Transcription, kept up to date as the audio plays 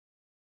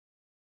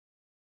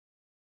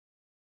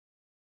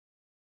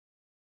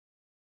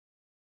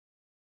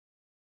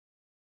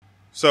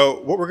So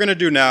what we're going to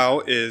do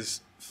now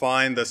is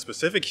find the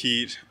specific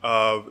heat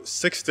of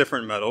 6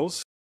 different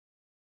metals.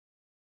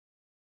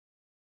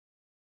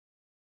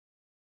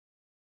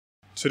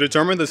 To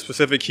determine the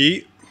specific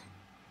heat,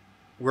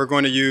 we're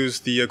going to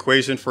use the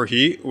equation for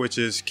heat, which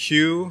is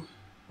Q,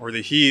 or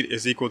the heat,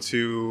 is equal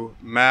to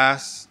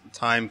mass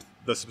times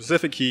the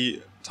specific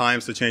heat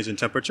times the change in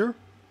temperature.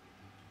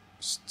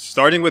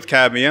 Starting with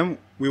cadmium,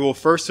 we will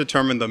first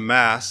determine the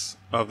mass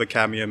of the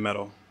cadmium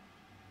metal.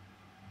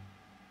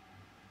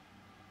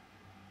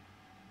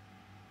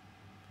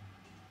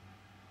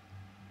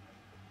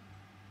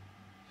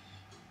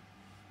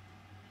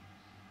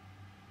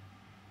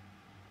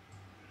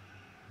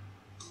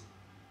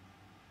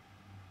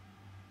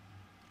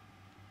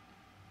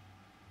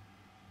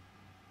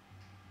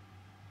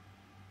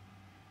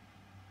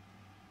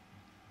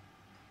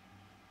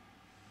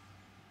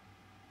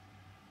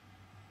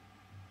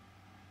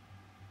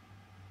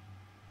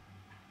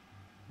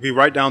 We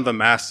write down the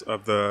mass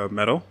of the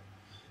metal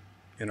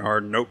in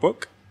our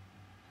notebook.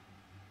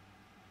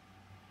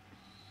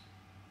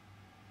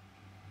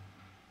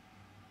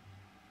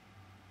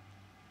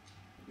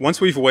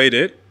 Once we've weighed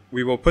it,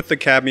 we will put the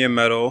cadmium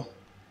metal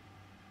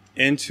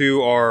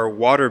into our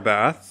water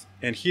bath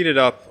and heat it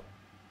up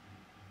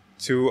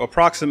to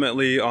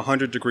approximately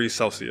 100 degrees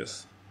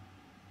Celsius.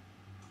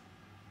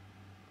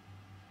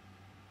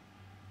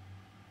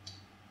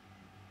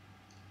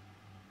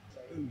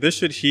 This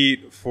should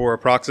heat for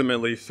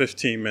approximately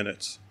 15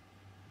 minutes.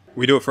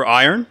 We do it for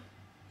iron,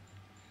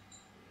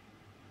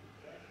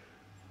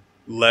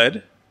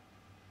 lead,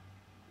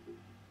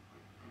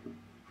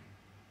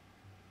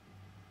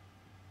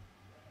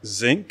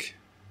 zinc,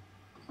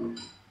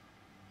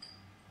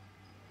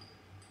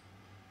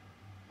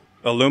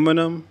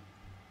 aluminum,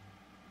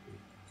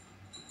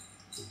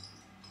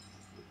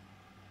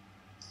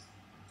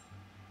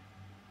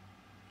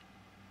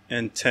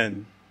 and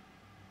tin.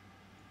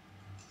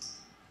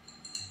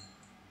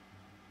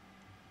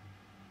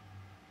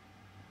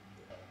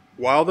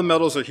 While the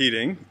metals are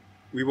heating,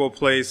 we will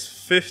place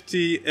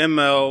 50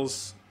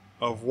 mLs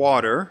of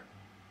water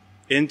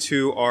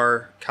into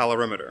our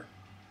calorimeter.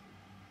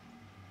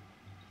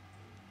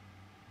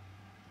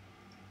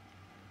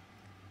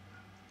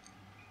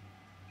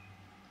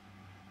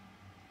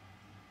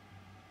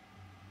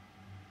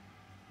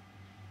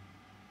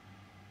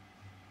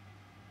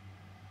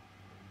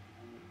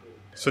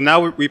 So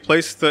now we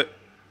place the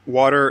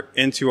water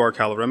into our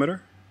calorimeter.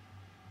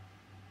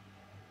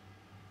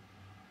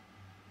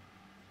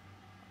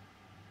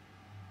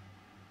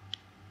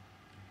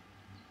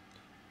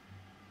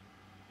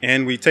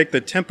 And we take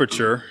the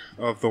temperature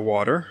of the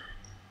water,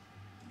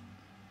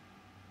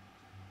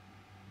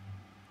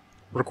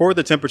 record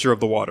the temperature of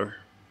the water.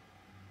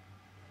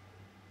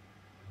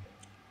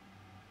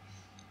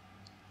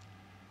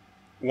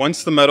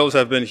 Once the metals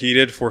have been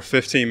heated for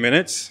 15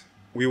 minutes,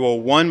 we will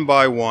one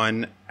by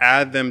one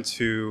add them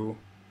to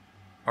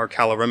our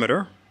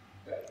calorimeter.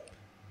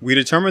 We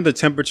determine the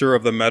temperature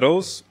of the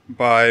metals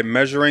by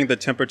measuring the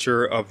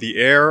temperature of the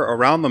air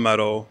around the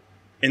metal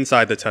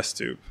inside the test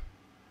tube.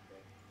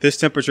 This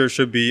temperature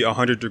should be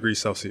 100 degrees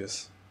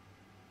Celsius.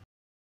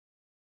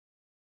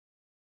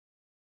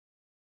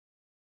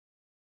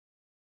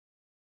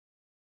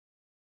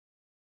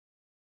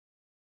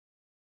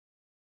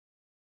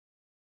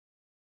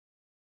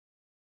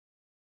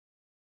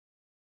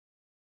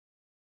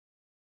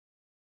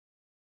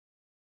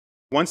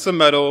 Once the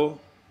metal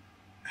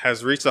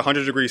has reached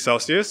 100 degrees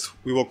Celsius,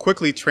 we will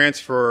quickly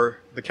transfer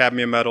the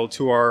cadmium metal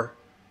to our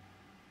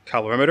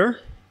calorimeter.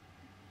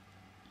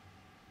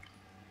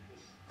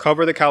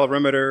 Cover the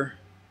calorimeter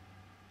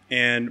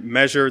and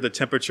measure the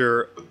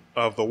temperature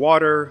of the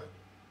water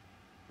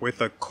with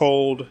a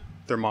cold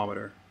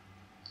thermometer.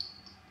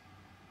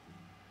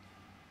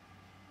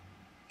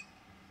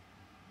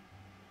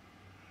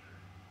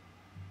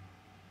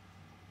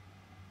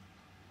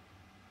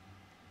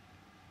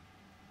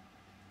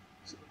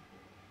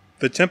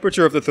 The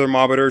temperature of the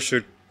thermometer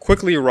should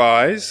quickly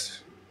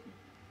rise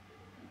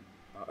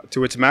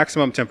to its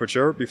maximum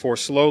temperature before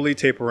slowly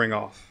tapering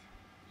off.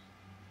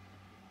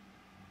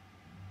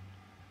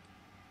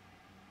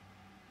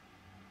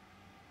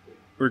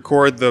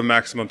 Record the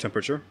maximum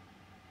temperature.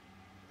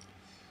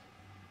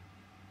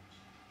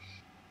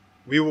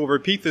 We will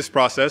repeat this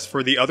process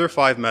for the other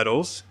 5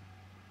 metals,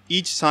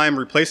 each time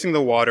replacing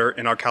the water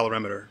in our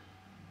calorimeter.